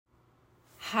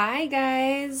Hi,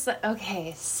 guys.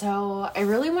 Okay, so I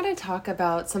really want to talk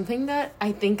about something that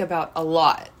I think about a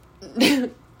lot.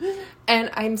 And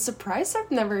I'm surprised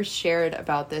I've never shared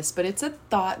about this, but it's a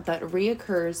thought that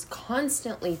reoccurs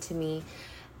constantly to me.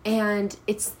 And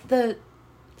it's the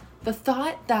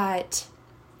thought that,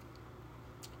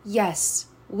 yes,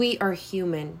 we are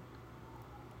human.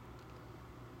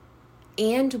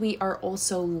 And we are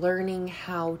also learning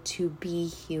how to be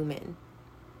human.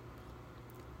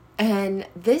 And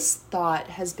this thought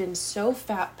has been so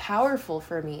powerful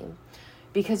for me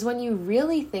because when you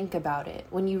really think about it,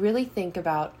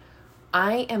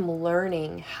 I am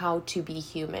learning how to be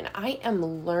human. I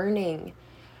am learning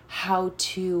how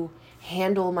to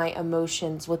handle my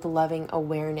emotions with loving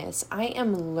awareness. I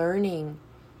am learning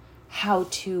how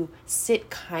to sit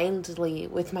kindly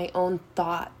with my own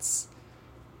thoughts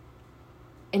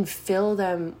and fill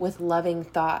them with loving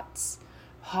thoughts,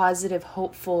 positive,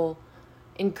 hopeful,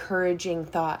 encouraging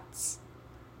thoughts.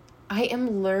 I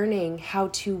am learning how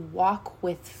to walk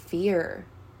with fear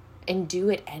and do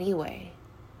it anyway.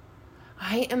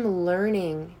 I am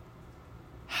learning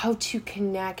how to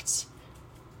connect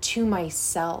to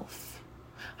myself.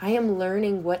 I am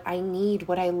learning what I need,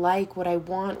 what I like, what I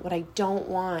want, what I don't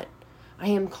want. I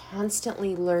am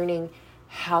constantly learning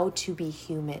how to be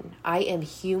human. I am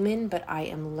human, but I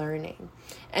am learning.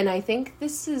 And I think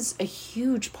this is a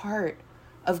huge part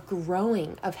of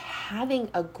growing, of having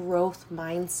a growth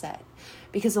mindset.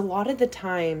 Because a lot of the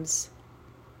times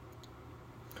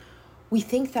we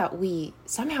think that we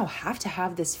somehow have to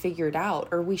have this figured out,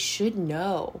 or we should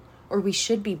know, or we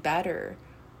should be better.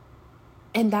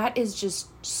 And that is just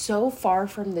so far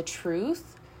from the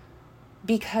truth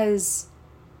because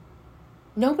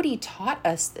nobody taught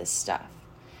us this stuff.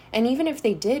 And even if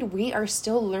they did, we are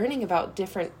still learning about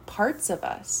different parts of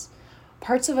us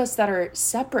that are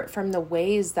separate from the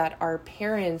ways that our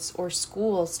parents or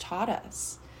schools taught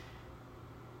us.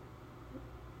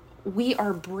 We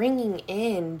are bringing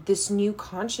in this new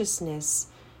consciousness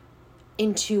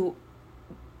into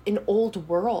an old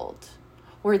world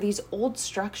where these old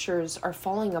structures are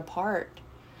falling apart.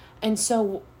 And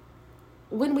so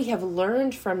when we have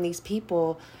learned from these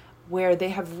people where they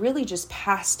have really just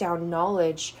passed down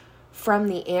knowledge from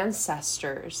the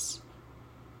ancestors,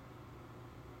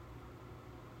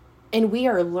 and we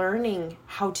are learning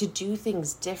how to do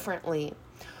things differently,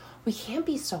 we can't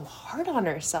be so hard on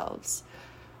ourselves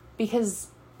because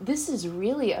this is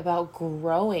really about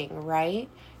growing, right?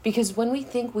 Because when we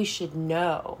think we should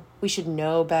know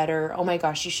better. Oh my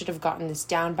gosh, you should have gotten this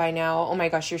down by now. Oh my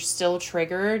gosh, you're still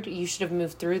triggered. You should have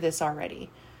moved through this already.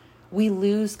 We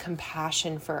lose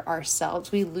compassion for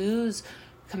ourselves. We lose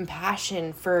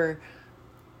compassion for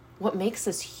what makes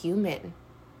us human,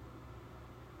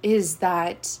 is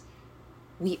that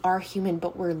we are human,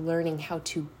 but we're learning how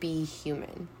to be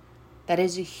human. That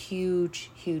is a huge,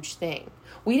 huge thing.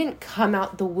 We didn't come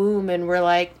out the womb and we're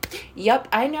like, yep,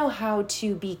 I know how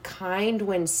to be kind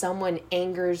when someone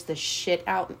angers the shit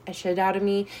out of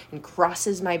me and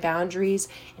crosses my boundaries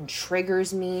and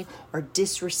triggers me or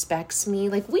disrespects me.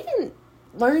 Like, we didn't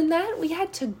learn that. We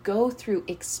had to go through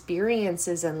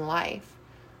experiences in life.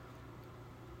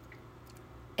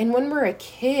 And when we're a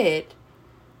kid,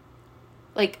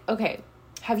 like, okay,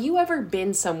 have you ever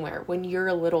been somewhere when you're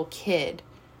a little kid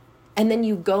and then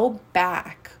you go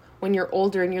back when you're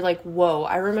older and you're like, whoa,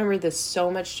 I remember this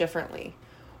so much differently?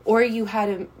 Or you had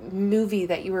a movie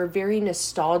that you were very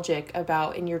nostalgic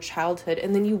about in your childhood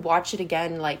and then you watch it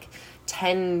again like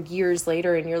 10 years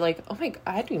later and you're like, oh my God,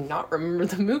 I do not remember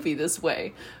the movie this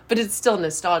way. But it's still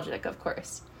nostalgic, of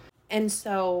course. And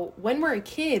so when we're a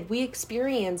kid, we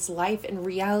experience life and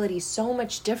reality so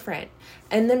much different.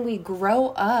 And then we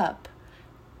grow up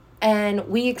and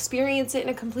we experience it in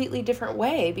a completely different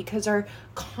way because our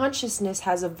consciousness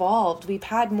has evolved. We've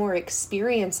had more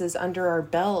experiences under our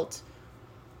belt.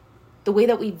 The way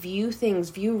that we view things,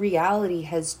 view reality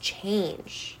has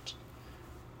changed.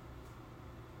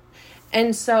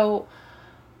 And so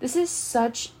this is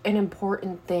such an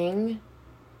important thing.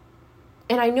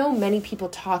 And I know many people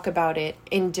talk about it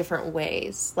in different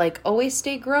ways, like always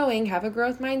stay growing, have a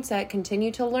growth mindset, continue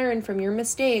to learn from your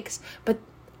mistakes. But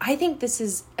I think this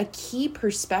is a key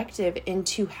perspective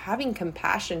into having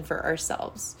compassion for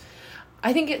ourselves.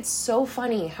 I think it's so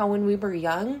funny how when we were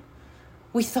young,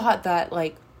 we thought that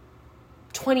like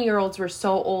 20-year-olds were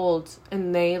so old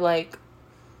and they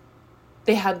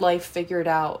had life figured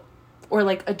out, or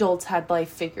like adults had life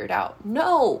figured out.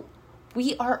 No,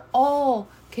 we are all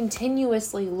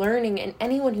continuously learning, and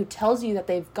anyone who tells you that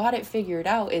they've got it figured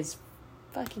out is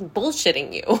fucking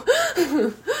bullshitting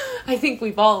you. I think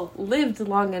we've all lived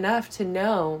long enough to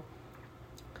know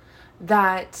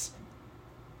that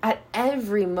At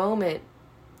every moment,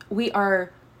 we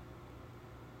are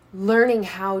learning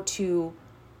how to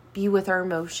be with our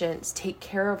emotions, take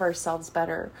care of ourselves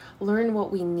better, learn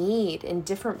what we need in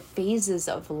different phases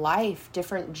of life,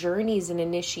 different journeys and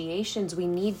initiations. We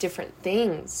need different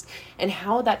things, and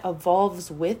how that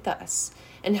evolves with us,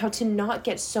 and how to not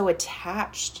get so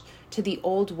attached to the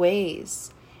old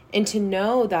ways, and to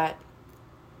know that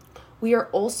we are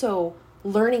also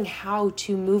learning how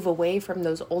to move away from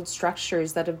those old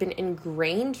structures that have been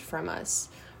ingrained from us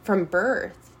from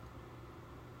birth,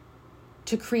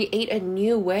 to create a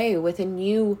new way with a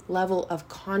new level of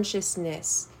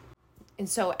consciousness. And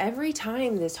so every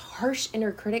time this harsh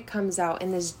inner critic comes out,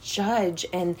 and this judge,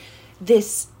 and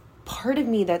this part of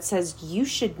me that says, you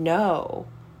should know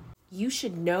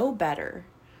better,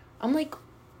 I'm like,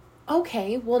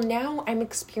 okay, well, now I'm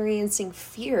experiencing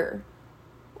fear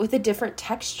with a different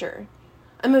texture.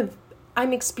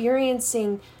 I'm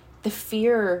experiencing the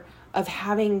fear of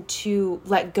having to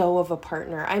let go of a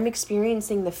partner. I'm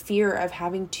experiencing the fear of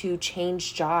having to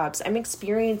change jobs. I'm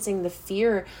experiencing the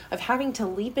fear of having to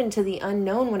leap into the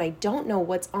unknown when I don't know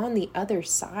what's on the other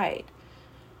side.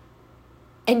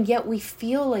 And yet we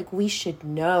feel like we should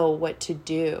know what to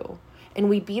do. And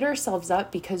we beat ourselves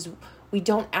up because we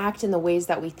don't act in the ways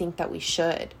that we think that we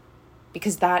should.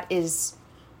 Because that is,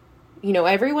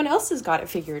 everyone else has got it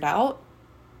figured out.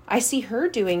 I see her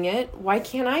doing it. Why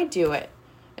can't I do it?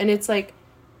 And it's like,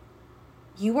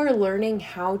 you are learning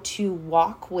how to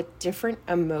walk with different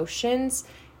emotions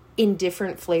in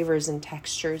different flavors and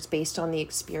textures based on the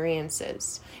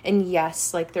experiences. And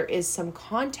yes, like there is some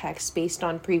context based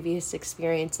on previous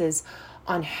experiences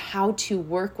on how to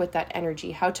work with that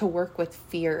energy, how to work with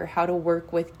fear, how to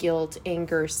work with guilt,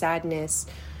 anger, sadness.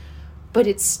 But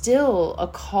it's still a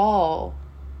call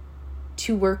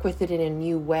to work with it in a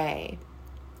new way.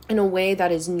 In a way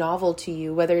that is novel to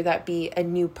you, whether that be a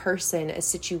new person, a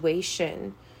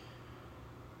situation.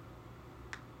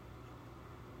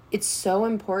 It's so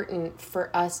important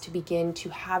for us to begin to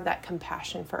have that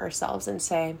compassion for ourselves and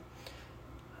say,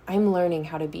 I'm learning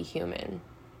how to be human.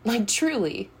 Like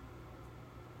truly.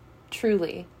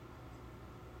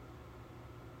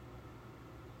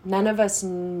 None of us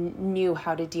knew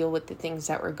how to deal with the things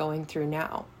that we're going through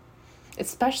now,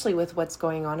 especially with what's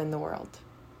going on in the world.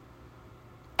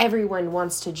 Everyone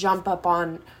wants to jump up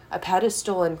on a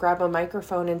pedestal and grab a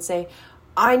microphone and say,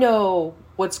 I know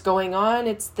what's going on,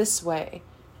 it's this way.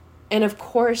 And of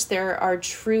course, there are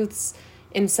truths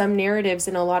in some narratives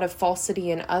and a lot of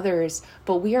falsity in others,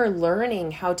 but we are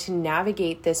learning how to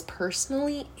navigate this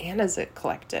personally and as a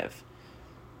collective.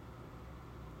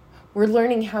 We're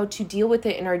learning how to deal with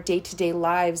it in our day-to-day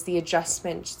lives, the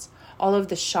adjustments, all of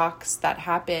the shocks that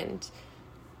happened.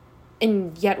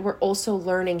 And yet we're also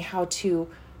learning how to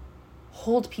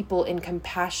hold people in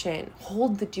compassion,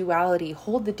 hold the duality,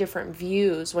 hold the different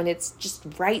views when it's just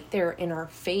right there in our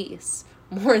face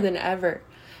more than ever.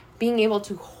 Being able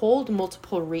to hold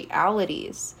multiple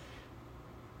realities.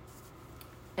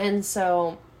 And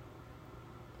so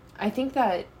I think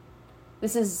that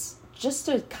this is just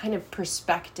a kind of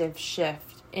perspective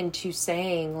shift into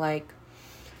saying like,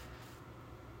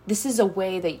 this is a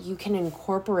way that you can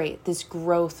incorporate this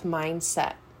growth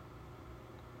mindset.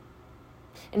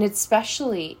 And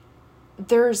especially,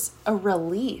 there's a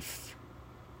relief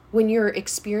when you're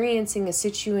experiencing a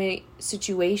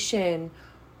situation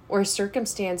or a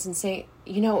circumstance and say,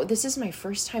 this is my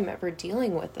first time ever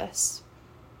dealing with this.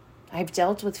 I've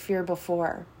dealt with fear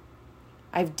before.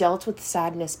 I've dealt with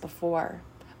sadness before.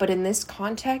 But in this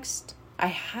context, I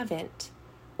haven't.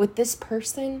 With this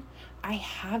person, I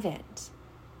haven't.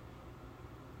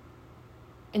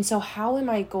 And so how am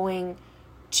I going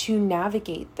to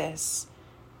navigate this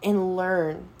and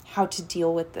learn how to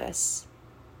deal with this?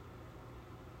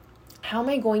 How am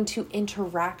I going to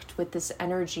interact with this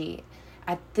energy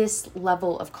at this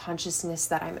level of consciousness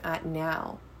that I'm at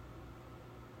now?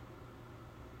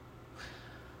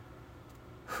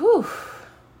 Whew.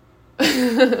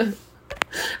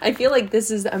 I feel like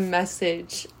this is a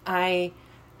message I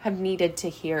have needed to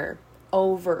hear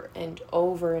over and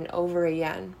over and over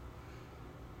again.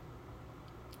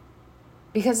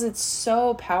 Because it's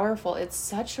so powerful. It's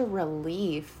such a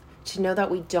relief to know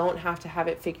that we don't have to have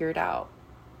it figured out.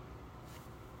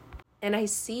 And I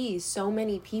see so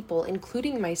many people,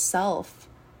 including myself,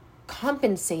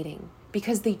 compensating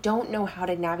because they don't know how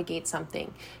to navigate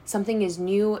something. Something is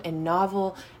new and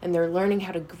novel, and they're learning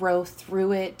how to grow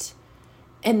through it.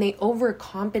 And they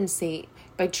overcompensate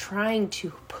by trying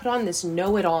to put on this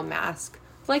know-it-all mask.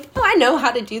 Like, oh, I know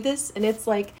how to do this. And it's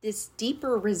like this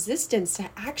deeper resistance to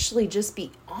actually just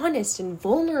be honest and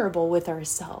vulnerable with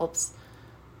ourselves.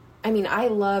 I mean, I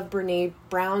love Brene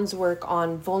Brown's work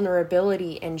on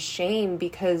vulnerability and shame,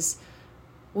 because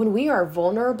when we are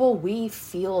vulnerable, we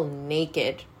feel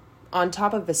naked on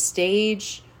top of a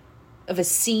stage, of a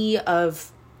sea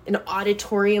of an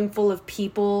auditorium full of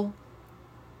people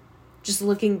just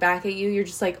looking back at you. You're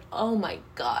just like, oh my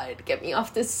God, get me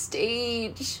off this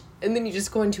stage. And then you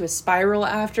just go into a spiral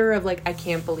after of like, I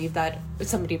can't believe that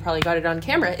somebody probably got it on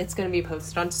camera. It's going to be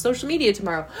posted on social media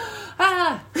tomorrow.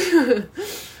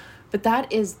 But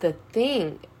that is the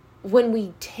thing. When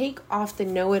we take off the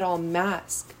know-it-all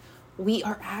mask, we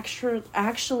are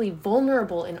actually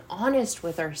vulnerable and honest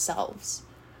with ourselves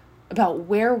about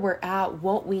where we're at,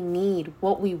 what we need,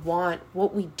 what we want,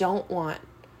 what we don't want.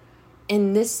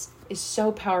 And this is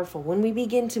so powerful. When we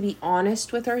begin to be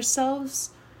honest with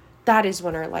ourselves, that is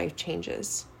when our life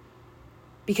changes.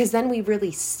 Because then we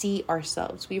really see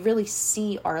ourselves. We really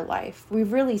see our life. We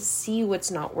really see what's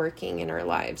not working in our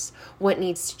lives, what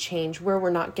needs to change, where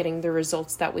we're not getting the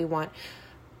results that we want,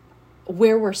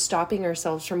 where we're stopping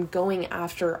ourselves from going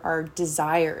after our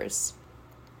desires.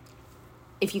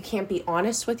 If you can't be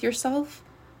honest with yourself,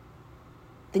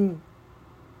 then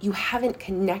you haven't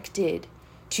connected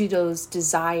to those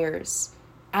desires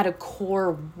at a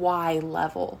core why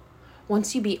level.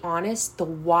 Once you be honest, the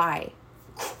why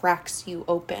cracks you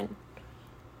open.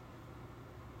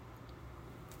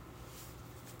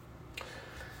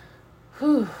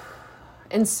 Whew.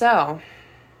 And so,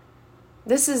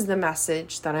 this is the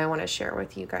message that I want to share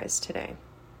with you guys today.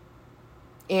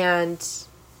 And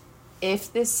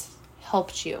if this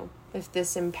helped you, if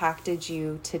this impacted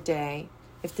you today,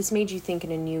 if this made you think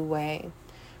in a new way,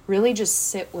 really just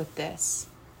sit with this.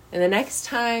 And the next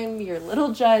time your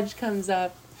little judge comes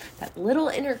up, that little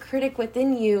inner critic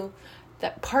within you,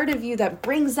 that part of you that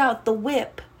brings out the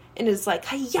whip and is like,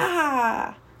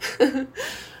 hi-ya!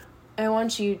 I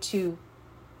want you to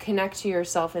connect to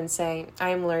yourself and say,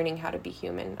 I'm learning how to be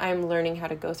human. I'm learning how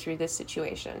to go through this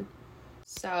situation.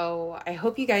 So I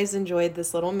hope you guys enjoyed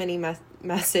this little mini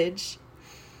message.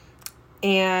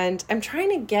 And I'm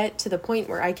trying to get to the point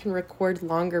where I can record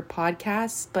longer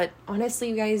podcasts. But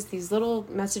honestly, you guys, these little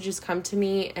messages come to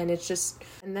me and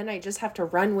and then I just have to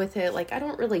run with it. Like, I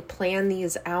don't really plan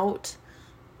these out.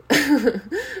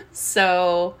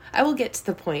 So I will get to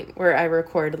the point where I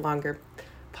record longer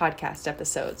podcast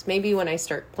episodes. Maybe when I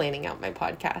start planning out my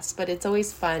podcasts, but it's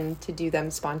always fun to do them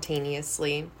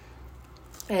spontaneously.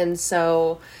 And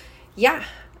so, yeah.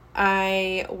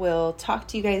 I will talk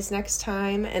to you guys next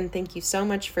time, and thank you so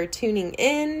much for tuning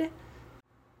in.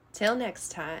 Till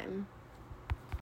next time.